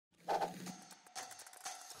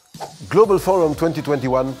Global Forum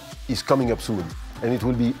 2021 is coming up soon, and it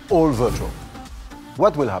will be all virtual.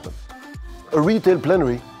 What will happen? A retail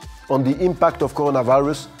plenary on the impact of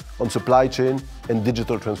coronavirus on supply chain and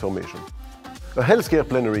digital transformation. A healthcare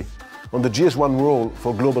plenary on the GS1 role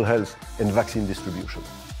for global health and vaccine distribution.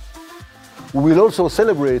 We will also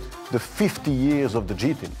celebrate the 50 years of the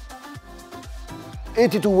G team.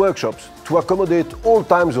 82 workshops to accommodate all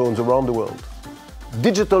time zones around the world.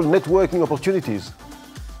 Digital networking opportunities.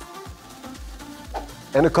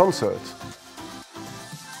 And a concert.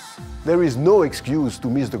 There is no excuse to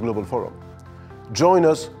miss the Global Forum. Join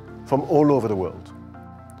us from all over the world.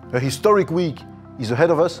 A historic week is ahead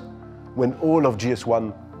of us when all of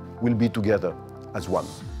GS1 will be together as one.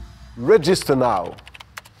 Register now